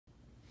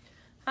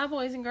Hi,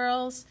 boys and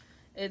girls.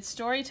 It's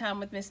story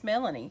time with Miss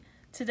Melanie.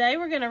 Today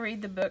we're going to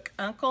read the book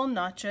Uncle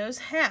Nacho's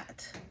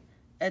Hat,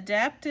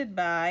 adapted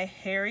by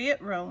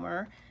Harriet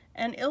Romer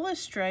and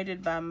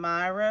illustrated by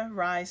Myra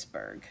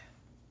Reisberg.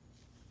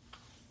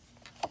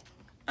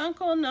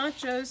 Uncle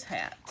Nacho's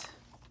Hat.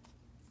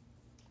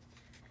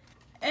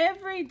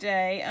 Every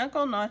day,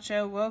 Uncle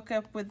Nacho woke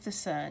up with the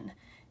sun.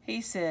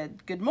 He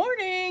said, "Good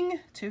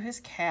morning," to his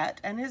cat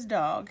and his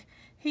dog.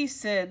 He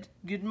said,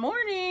 "Good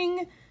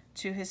morning,"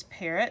 to his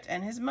parrot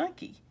and his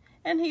monkey.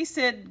 And he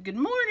said, "Good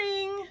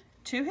morning,"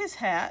 to his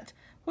hat,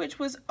 which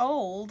was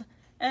old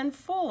and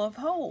full of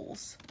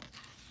holes.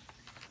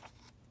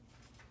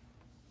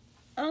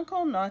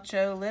 Uncle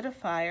Nacho lit a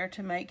fire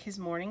to make his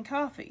morning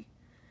coffee.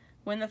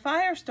 When the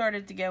fire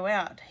started to go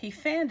out, he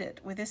fanned it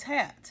with his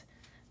hat.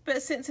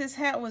 But since his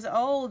hat was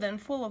old and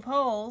full of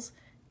holes,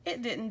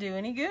 it didn't do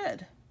any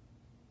good.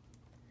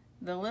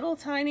 The little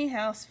tiny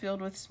house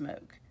filled with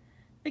smoke.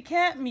 The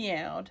cat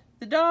meowed,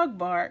 the dog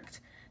barked,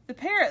 the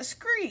parrot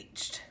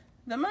screeched,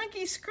 the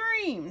monkey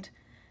screamed,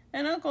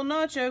 and Uncle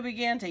Nacho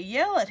began to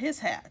yell at his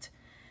hat.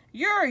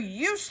 "You're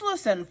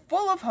useless and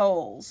full of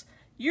holes.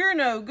 You're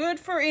no good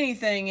for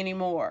anything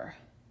anymore."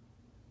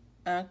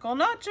 "Uncle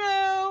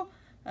Nacho!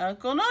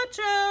 Uncle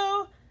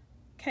Nacho!"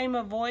 came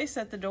a voice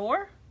at the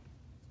door.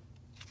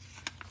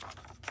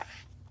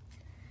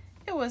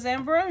 It was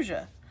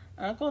Ambrosia,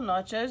 Uncle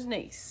Nacho's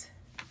niece.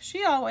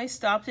 She always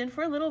stopped in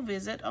for a little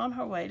visit on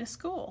her way to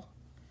school.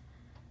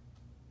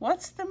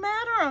 "What's the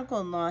matter,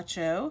 Uncle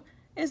Nacho?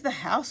 Is the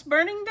house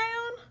burning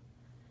down?"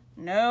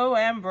 "No,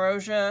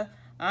 Ambrosia.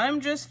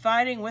 I'm just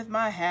fighting with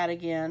my hat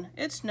again.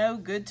 It's no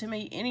good to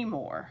me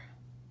anymore."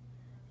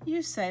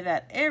 "You say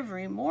that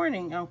every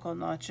morning, Uncle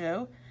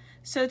Nacho.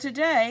 So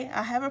today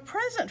I have a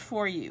present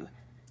for you.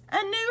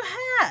 A new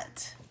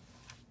hat!"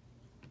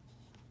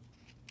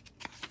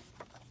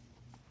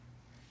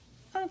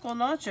 Uncle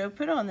Nacho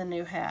put on the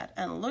new hat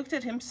and looked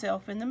at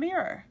himself in the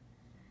mirror.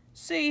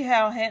 "See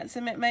how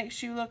handsome it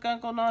makes you look,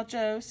 Uncle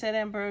Nacho," said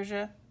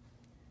Ambrosia.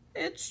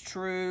 "It's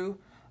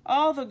true.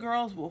 All the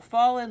girls will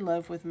fall in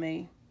love with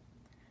me."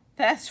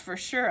 "That's for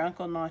sure,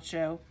 Uncle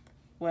Nacho.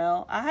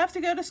 Well, I have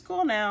to go to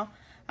school now.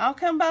 I'll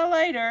come by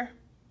later."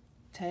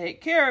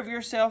 "Take care of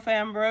yourself,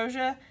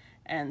 Ambrosia,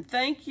 and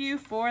thank you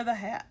for the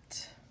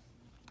hat."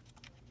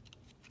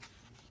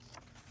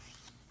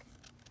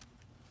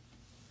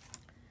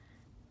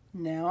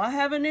 "Now I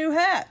have a new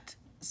hat,"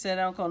 said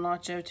Uncle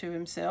Nacho to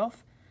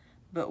himself.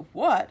 "But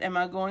what am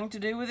I going to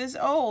do with this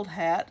old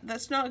hat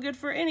that's not good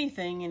for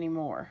anything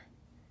anymore?"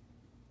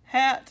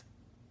 "Hat,"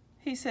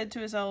 he said to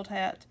his old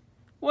hat,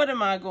 "what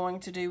am I going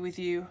to do with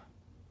you?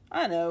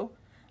 I know.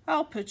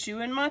 I'll put you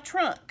in my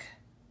trunk.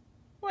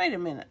 Wait a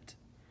minute.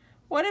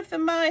 What if the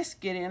mice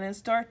get in and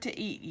start to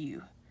eat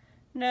you?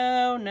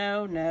 No,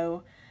 no,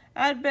 no.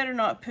 I'd better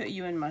not put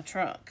you in my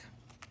trunk."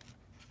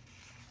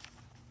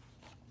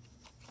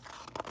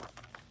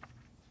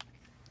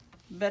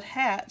 "But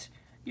hat,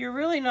 you're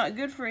really not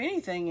good for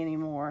anything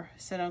anymore,"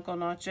 said Uncle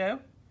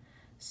Nacho.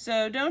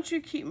 "So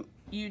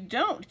you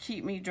don't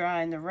keep me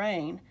dry in the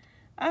rain.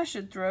 I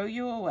should throw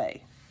you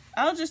away.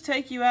 I'll just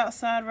take you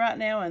outside right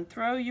now and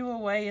throw you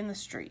away in the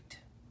street.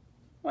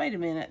 Wait a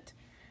minute.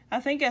 I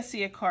think I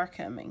see a car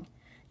coming.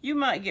 You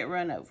might get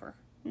run over.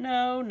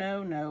 No,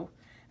 no, no.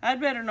 I'd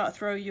better not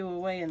throw you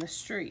away in the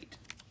street."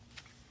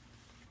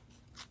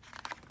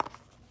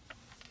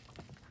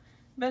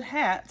 "But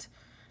hat,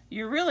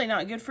 you're really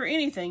not good for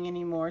anything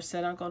anymore,"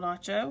 said Uncle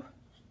Nacho.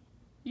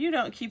 "You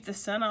don't keep the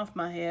sun off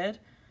my head.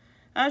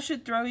 I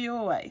should throw you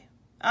away.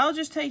 I'll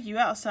just take you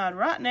outside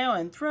right now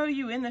and throw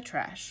you in the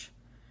trash.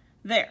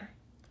 There.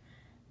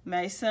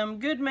 May some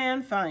good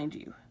man find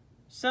you.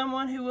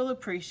 Someone who will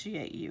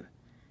appreciate you.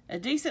 A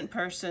decent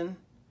person.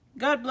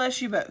 God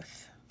bless you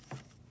both."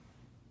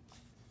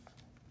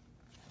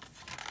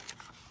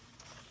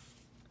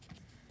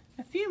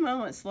 A few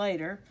moments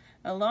later,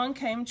 along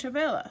came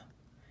Chabela,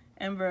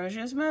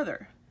 Ambrosia's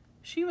mother.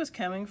 She was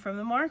coming from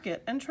the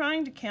market and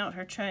trying to count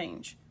her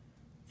change.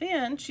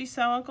 Then she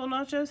saw Uncle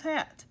Nacho's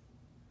hat.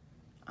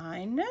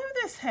 "I know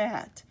this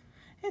hat.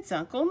 It's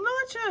Uncle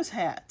Nacho's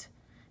hat.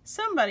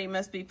 Somebody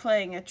must be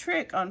playing a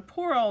trick on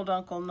poor old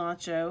Uncle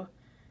Nacho.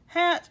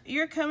 Hat,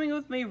 you're coming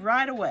with me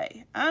right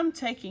away. I'm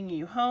taking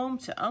you home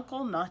to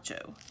Uncle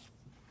Nacho."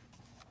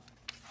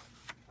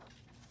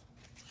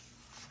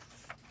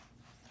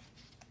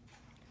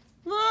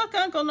 "Look,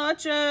 Uncle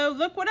Nacho,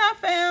 look what I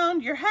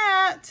found, your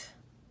hat."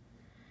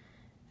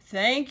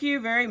 "Thank you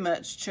very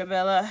much,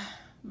 Chabela,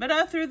 but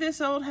I threw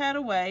this old hat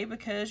away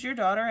because your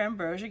daughter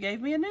Ambrosia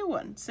gave me a new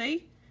one.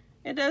 See,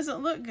 it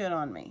doesn't look good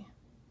on me."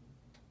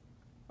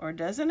 "Or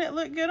doesn't it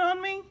look good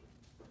on me?"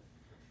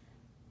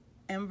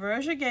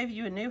 "Ambrosia gave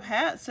you a new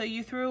hat, so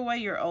you threw away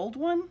your old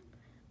one?"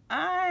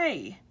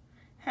 "Aye.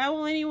 How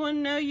will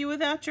anyone know you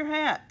without your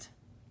hat?"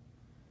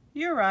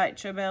 "You're right,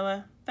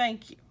 Chabela.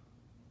 Thank you."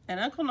 And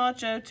Uncle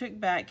Nacho took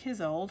back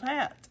his old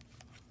hat.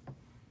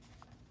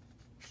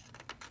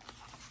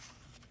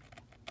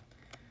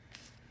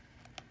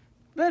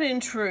 "But in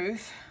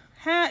truth,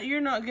 hat, you're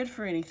not good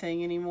for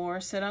anything anymore,"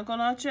 said Uncle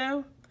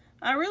Nacho.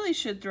 I really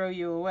should throw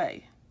you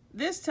away.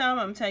 This time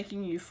I'm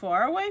taking you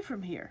far away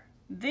from here.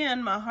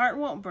 Then my heart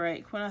won't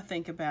break when I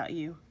think about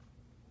you."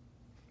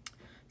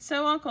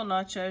 So Uncle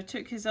Nacho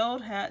took his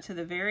old hat to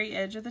the very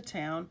edge of the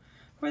town,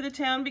 where the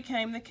town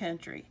became the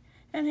country,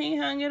 and he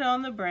hung it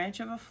on the branch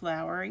of a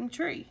flowering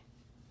tree.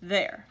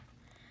 There.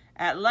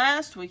 At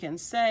last we can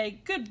say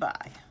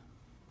goodbye.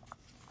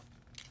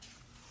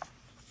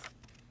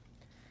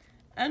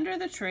 Under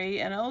the tree,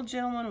 an old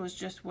gentleman was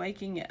just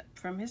waking up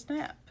from his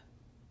nap.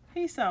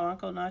 He saw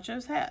Uncle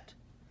Nacho's hat.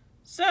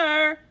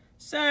 "Sir,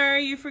 sir,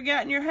 you've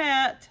forgotten your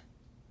hat."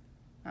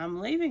 "I'm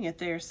leaving it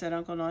there," said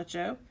Uncle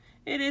Nacho.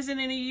 "It isn't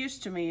any use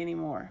to me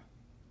anymore."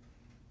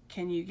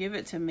 "Can you give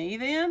it to me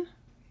then?"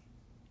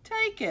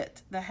 "Take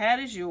it. The hat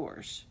is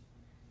yours."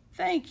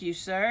 "Thank you,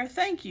 sir.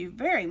 Thank you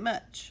very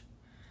much."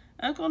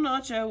 Uncle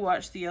Nacho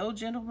watched the old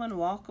gentleman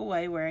walk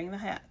away wearing the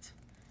hat.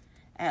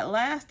 "At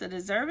last a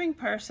deserving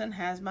person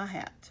has my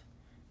hat.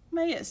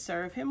 May it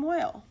serve him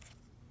well."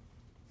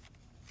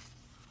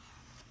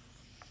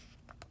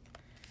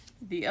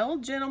 The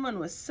old gentleman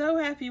was so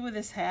happy with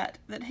his hat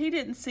that he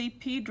didn't see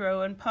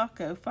Pedro and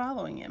Paco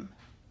following him.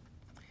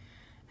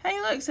 "Hey,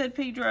 look," said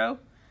Pedro.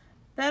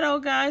 "That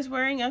old guy's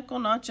wearing Uncle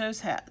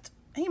Nacho's hat.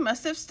 He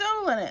must have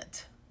stolen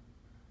it."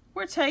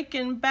 "We're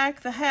taking back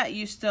the hat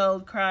you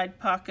stole," cried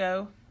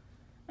Paco.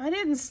 "I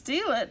didn't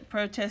steal it,"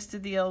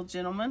 protested the old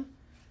gentleman.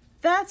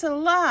 "That's a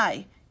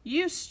lie.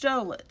 You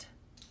stole it."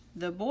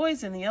 The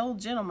boys and the old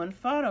gentleman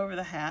fought over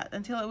the hat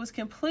until it was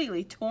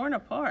completely torn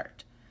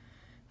apart.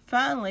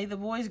 Finally, the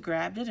boys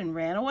grabbed it and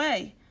ran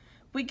away.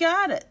 "We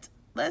got it.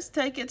 Let's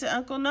take it to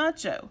Uncle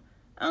Nacho.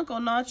 Uncle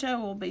Nacho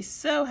will be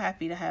so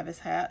happy to have his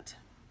hat."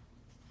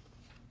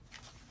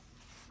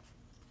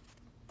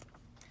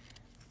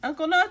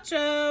 "Uncle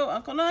Nacho!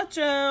 Uncle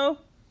Nacho!"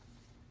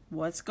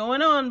 "What's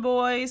going on,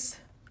 boys?"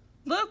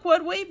 "Look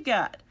what we've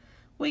got.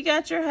 We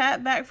got your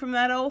hat back from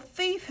that old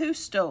thief who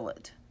stole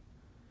it."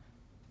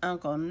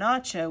 Uncle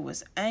Nacho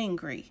was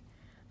angry.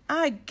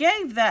 "I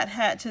gave that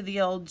hat to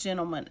the old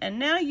gentleman, and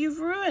now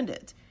you've ruined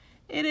it.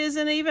 It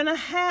isn't even a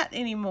hat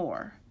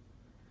anymore."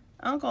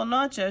 Uncle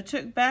Nacho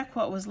took back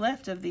what was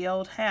left of the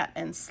old hat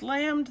and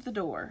slammed the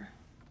door.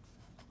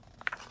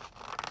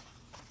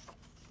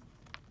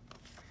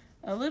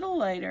 A little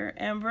later,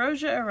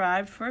 Ambrosia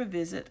arrived for a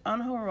visit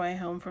on her way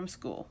home from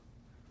school.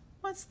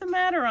 "What's the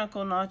matter,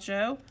 Uncle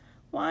Nacho?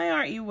 Why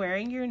aren't you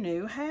wearing your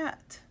new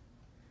hat?"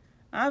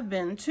 "I've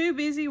been too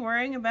busy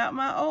worrying about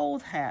my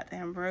old hat,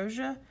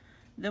 Ambrosia.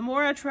 The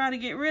more I try to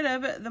get rid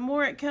of it, the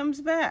more it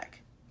comes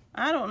back.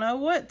 I don't know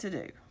what to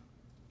do."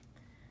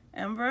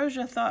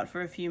 Ambrosia thought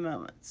for a few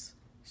moments.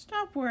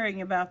 "Stop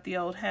worrying about the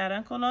old hat,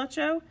 Uncle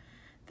Nacho.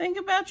 Think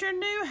about your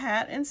new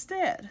hat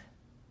instead."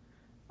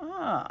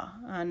 "Ah,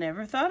 I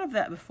never thought of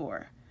that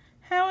before.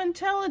 How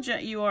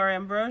intelligent you are,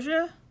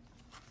 Ambrosia."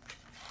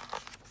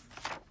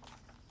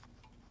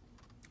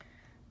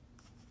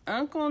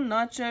 Uncle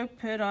Nacho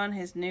put on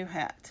his new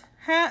hat.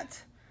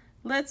 "Hat,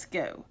 let's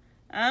go.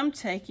 I'm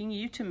taking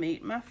you to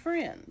meet my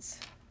friends."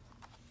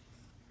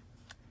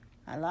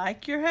 "I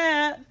like your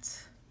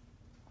hat."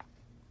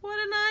 "What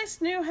a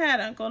nice new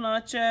hat, Uncle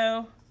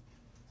Nacho."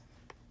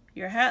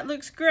 "Your hat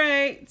looks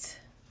great."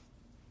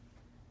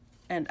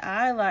 "And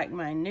I like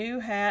my new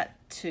hat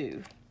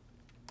too."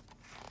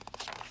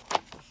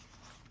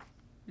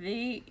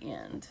 The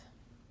end.